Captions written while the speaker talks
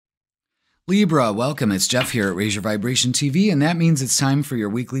Libra, welcome. It's Jeff here at Raise Your Vibration TV, and that means it's time for your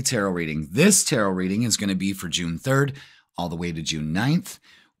weekly tarot reading. This tarot reading is going to be for June 3rd all the way to June 9th.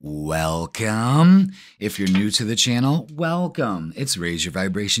 Welcome. If you're new to the channel, welcome. It's Raise Your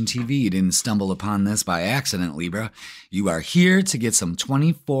Vibration TV. You didn't stumble upon this by accident, Libra. You are here to get some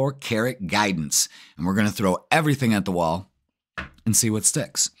 24-karat guidance, and we're going to throw everything at the wall and see what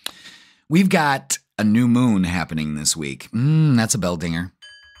sticks. We've got a new moon happening this week. That's a bell dinger.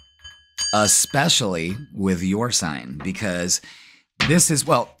 Especially with your sign, because this is,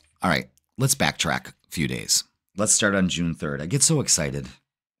 well, all right, let's backtrack a few days. Let's start on June 3rd. I get so excited.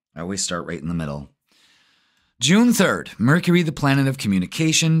 I always start right in the middle. June 3rd, Mercury, the planet of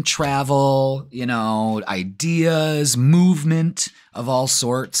communication, travel, ideas, movement of all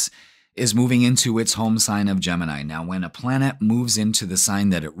sorts, is moving into its home sign of Gemini. Now, when a planet moves into the sign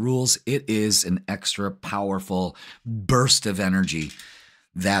that it rules, it is an extra powerful burst of energy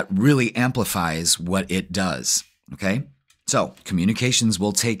that really amplifies what it does, okay? So communications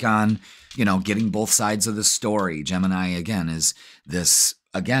will take on, getting both sides of the story. Gemini, again, is this,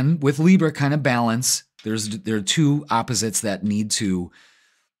 again, with Libra kind of balance. There are two opposites that need to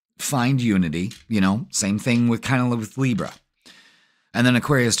find unity, same thing with with Libra. And then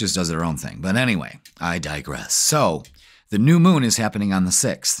Aquarius just does their own thing. But anyway, I digress. So the new moon is happening on the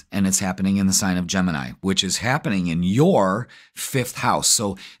 6th, and it's happening in the sign of Gemini, which is happening in your 5th house.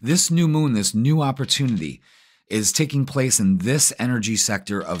 So this new moon, this new opportunity is taking place in this energy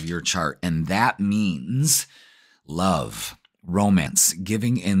sector of your chart. And that means love, romance,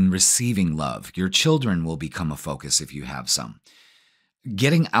 giving and receiving love. Your children will become a focus if you have some.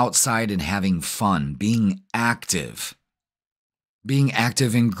 Getting outside and having fun, being active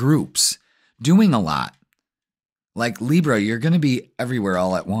in groups, doing a lot. Like Libra, you're going to be everywhere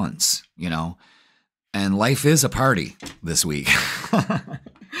all at once, and life is a party this week.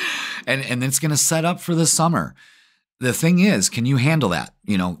 and it's going to set up for the summer. The thing is, can you handle that?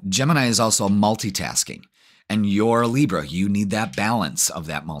 Gemini is also multitasking, and you're a Libra. You need that balance of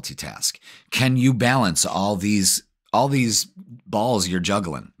that multitask. Can you balance all these balls you're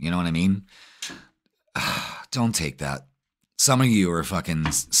juggling? You know what I mean? Don't take that. Some of you are fucking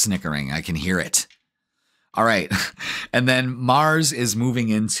snickering. I can hear it. All right. And then Mars is moving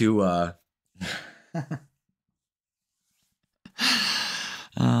into oh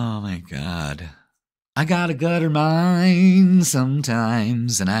my God. I got a gutter mind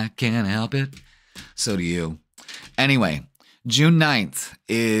sometimes, and I can't help it. So do you. Anyway, June 9th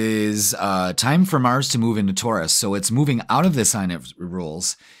is time for Mars to move into Taurus. So it's moving out of the sign of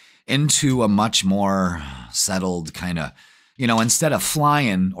rules into a much more settled kind of, instead of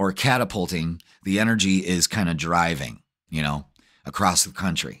flying or catapulting, the energy is kind of driving, across the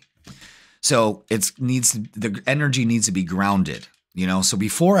country. So the energy needs to be grounded, So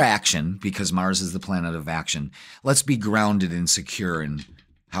before action, because Mars is the planet of action, let's be grounded and secure in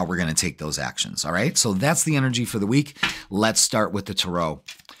how we're going to take those actions. All right. So that's the energy for the week. Let's start with the tarot.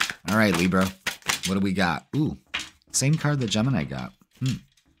 All right, Libra, what do we got? Ooh, same card that Gemini got.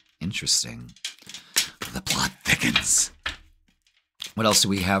 Interesting. The plot thickens. What else do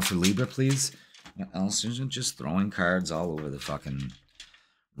we have for Libra, please? What else? Just throwing cards all over the fucking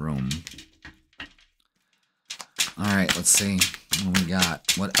room. All right, let's see what we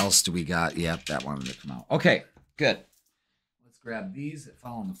got. What else do we got? Yep, that wanted to come out. Okay, good. Let's grab these that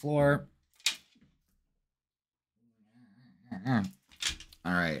fall on the floor. All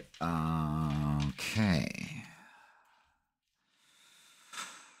right. Okay.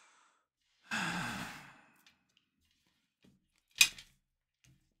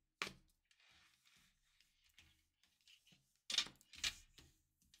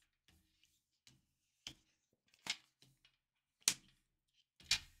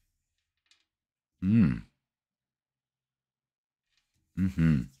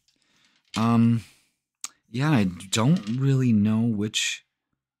 Yeah, I don't really know which.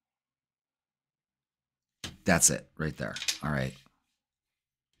 That's it right there. All right.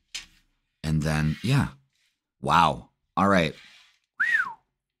 And then, yeah. Wow. All right. Whew.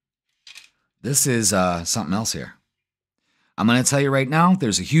 This is something else here. I'm going to tell you right now,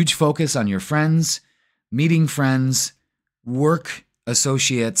 there's a huge focus on your friends, meeting friends, work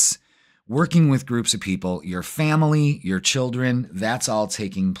associates, working with groups of people, your family, your children. That's all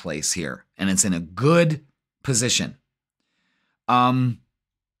taking place here. And it's in a good position. But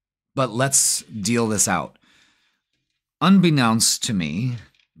let's deal this out. Unbeknownst to me,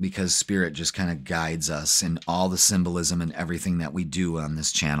 because Spirit just kind of guides us in all the symbolism and everything that we do on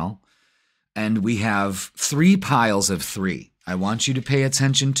this channel. And we have 3 piles of 3. I want you to pay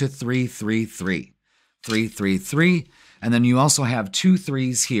attention to 3, 3, 3. 3, 3, 3. And then you also have 2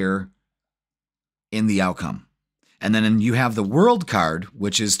 3s here in the outcome. And then you have the World card,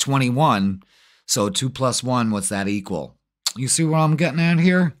 which is 21. So 2 plus 1, what's that equal? You see where I'm getting at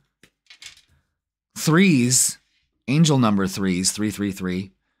here? Threes, angel number threes,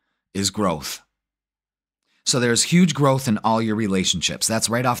 333, is growth. So there's huge growth in all your relationships. That's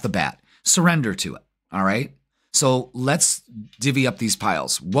right off the bat. Surrender to it, all right? So let's divvy up these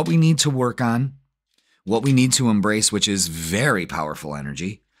piles. What we need to work on, what we need to embrace, which is very powerful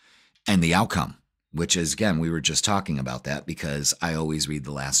energy, and the outcome, which is, again, we were just talking about that because I always read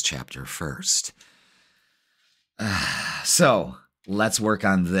the last chapter first. So let's work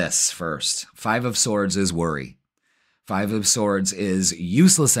on this first. 5 of Swords is worry. 5 of Swords is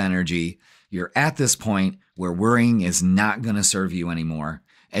useless energy. You're at this point where worrying is not going to serve you anymore.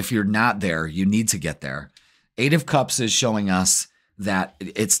 If you're not there, you need to get there. 8 of Cups is showing us that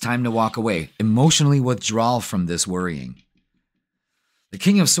it's time to walk away. Emotionally withdrawal from this worrying. The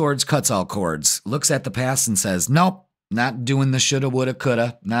King of Swords cuts all cords, looks at the past and says, nope, not doing the shoulda, woulda,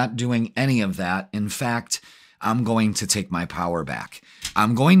 coulda, not doing any of that. In fact, I'm going to take my power back.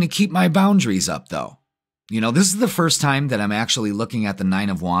 I'm going to keep my boundaries up, though. You know, this is the first time that I'm actually looking at the 9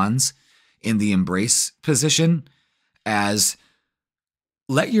 of Wands in the embrace position as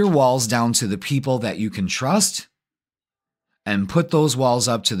let your walls down to the people that you can trust and put those walls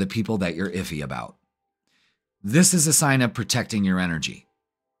up to the people that you're iffy about. This is a sign of protecting your energy.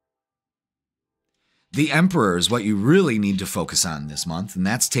 The Emperor is what you really need to focus on this month, and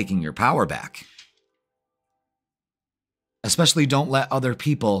that's taking your power back. Especially don't let other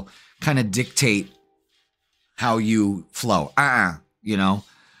people kind of dictate how you flow. You know,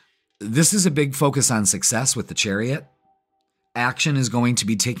 this is a big focus on success with the Chariot. Action is going to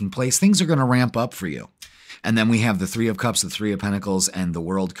be taking place. Things are going to ramp up for you. And then we have the 3 of Cups, the 3 of Pentacles, and the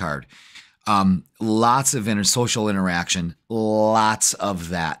World card. Lots of social interaction, lots of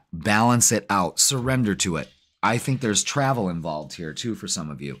that. Balance it out. Surrender to it. I think there's travel involved here too for some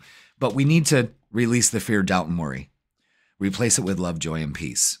of you. But we need to release the fear, doubt, and worry. Replace it with love, joy, and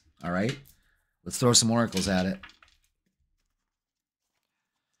peace. All right? Let's throw some oracles at it.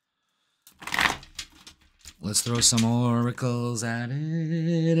 Let's throw some oracles at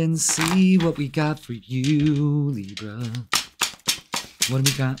it and see what we got for you, Libra. What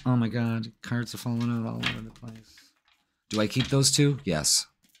do we got? Oh my God, cards are falling out all over the place. Do I keep those 2? Yes.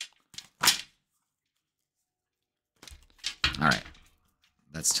 All right.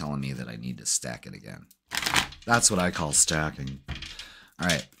 That's telling me that I need to stack it again. That's what I call stacking. All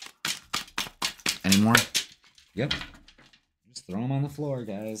right. Any more? Yep. Just throw them on the floor,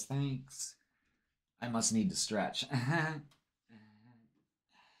 guys. Thanks. I must need to stretch.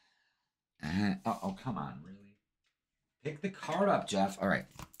 Oh, come on, really? Pick the card up, Jeff. All right.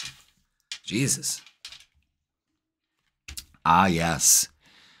 Jesus. Ah, yes.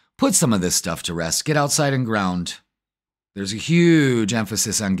 Put some of this stuff to rest. Get outside and ground. There's a huge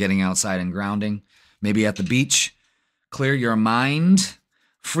emphasis on getting outside and grounding. Maybe at the beach. Clear your mind.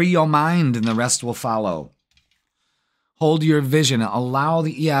 Free your mind, and the rest will follow. Hold your vision. Allow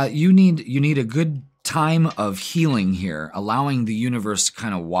the... Yeah, you need a good time of healing here. Allowing the universe to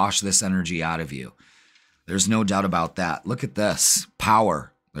kind of wash this energy out of you. There's no doubt about that. Look at this.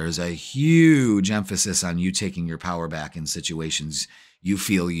 Power. There's a huge emphasis on you taking your power back in situations you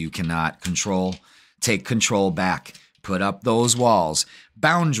feel you cannot control. Take control back. Put up those walls.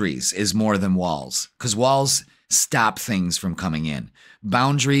 Boundaries is more than walls, because walls stop things from coming in.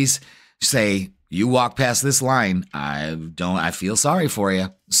 Boundaries say, you walk past this line, I feel sorry for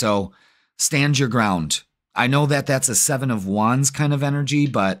you. So stand your ground. I know that that's a 7 of Wands kind of energy,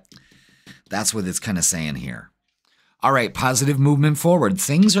 but that's what it's kind of saying here. All right, positive movement forward.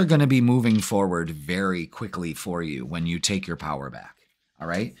 Things are going to be moving forward very quickly for you when you take your power back. All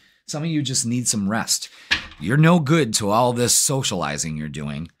right? Some of you just need some rest. You're no good to all this socializing you're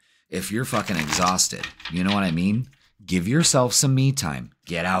doing if you're fucking exhausted. You know what I mean? Give yourself some me time.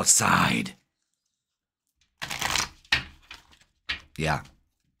 Get outside. Yeah.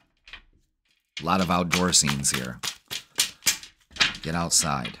 A lot of outdoor scenes here. Get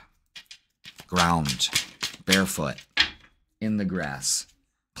outside. Ground. Barefoot. In the grass.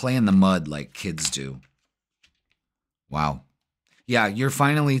 Play in the mud like kids do. Wow. Yeah, you're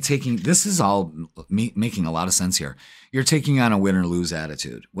finally taking... This is all making a lot of sense here. You're taking on a win or lose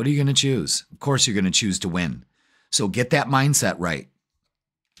attitude. What are you going to choose? Of course you're going to choose to win. So get that mindset right.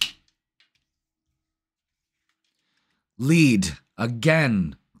 Lead.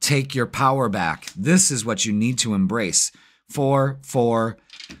 Again, take your power back. This is what you need to embrace. 4, 4,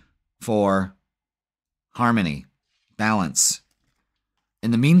 4. Harmony. Balance.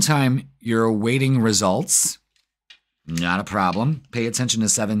 In the meantime, you're awaiting results. Not a problem. Pay attention to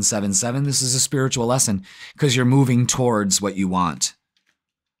 777. This is a spiritual lesson because you're moving towards what you want.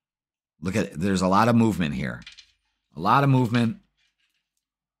 Look at it. There's a lot of movement here. A lot of movement.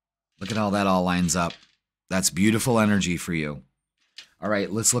 Look at how that all lines up. That's beautiful energy for you. All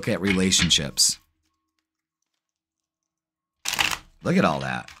right, let's look at relationships. Look at all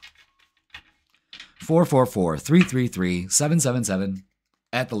that. 444-333-777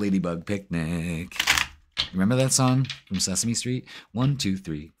 at the Ladybug Picnic. Remember that song from Sesame Street? 1, 2,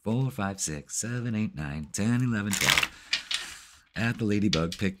 3, 4, 5, 6, 7, 8, 9, 10, 11, 12. At the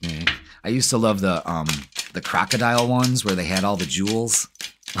Ladybug Picnic. I used to love the crocodile ones where they had all the jewels.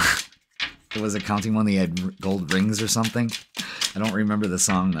 There was a counting one that had gold rings or something. I don't remember the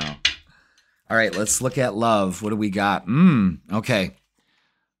song though. All right, let's look at love. What do we got? Okay.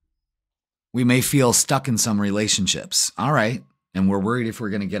 We may feel stuck in some relationships. All right. And we're worried if we're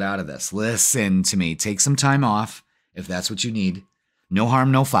going to get out of this. Listen to me. Take some time off if that's what you need. No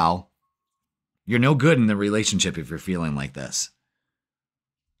harm, no foul. You're no good in the relationship if you're feeling like this.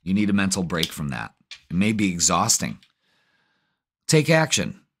 You need a mental break from that. It may be exhausting. Take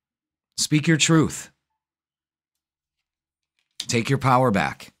action. Speak your truth. Take your power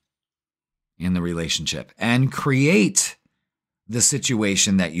back in the relationship and create the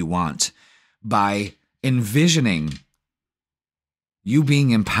situation that you want by envisioning you being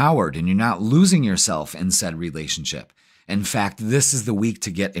empowered and you're not losing yourself in said relationship. In fact, this is the week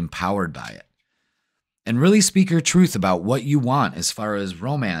to get empowered by it. And really speak your truth about what you want as far as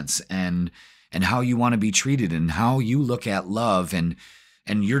romance and how you want to be treated and how you look at love and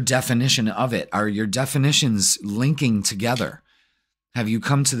your definition of it. Are your definitions linking together? Have you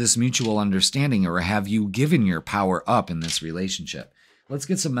come to this mutual understanding or have you given your power up in this relationship? Let's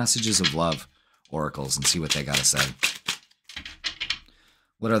get some messages of love oracles and see what they got to say.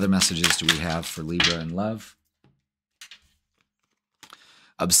 What other messages do we have for Libra and love?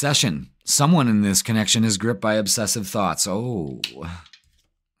 Obsession. Someone in this connection is gripped by obsessive thoughts. Oh,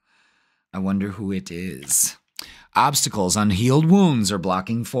 I wonder who it is. Obstacles. Unhealed wounds are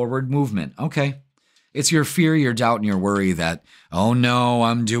blocking forward movement. Okay. It's your fear, your doubt, and your worry that, oh no,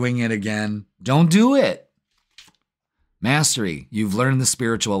 I'm doing it again. Don't do it. Mastery. You've learned the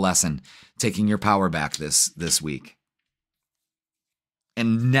spiritual lesson, taking your power back this week.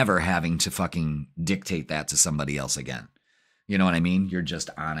 And never having to fucking dictate that to somebody else again. You know what I mean? You're just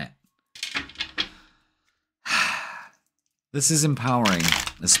on it. This is empowering.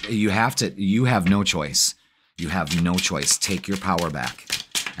 You have no choice. You have no choice. Take your power back.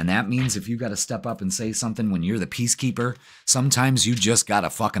 And that means if you got to step up and say something when you're the peacekeeper, sometimes you just got to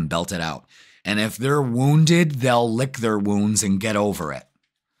fucking belt it out. And if they're wounded, they'll lick their wounds and get over it.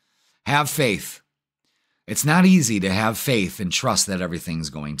 Have faith. It's not easy to have faith and trust that everything's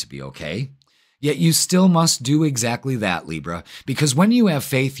going to be okay. Yet you still must do exactly that, Libra, because when you have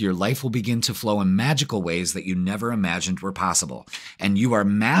faith, your life will begin to flow in magical ways that you never imagined were possible. And you are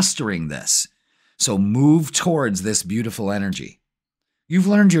mastering this. So move towards this beautiful energy. You've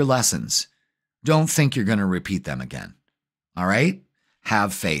learned your lessons. Don't think you're going to repeat them again. All right?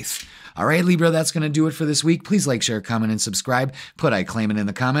 Have faith. All right, Libra, that's going to do it for this week. Please like, share, comment, and subscribe. Put I claim it in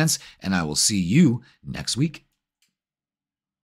the comments, and I will see you next week.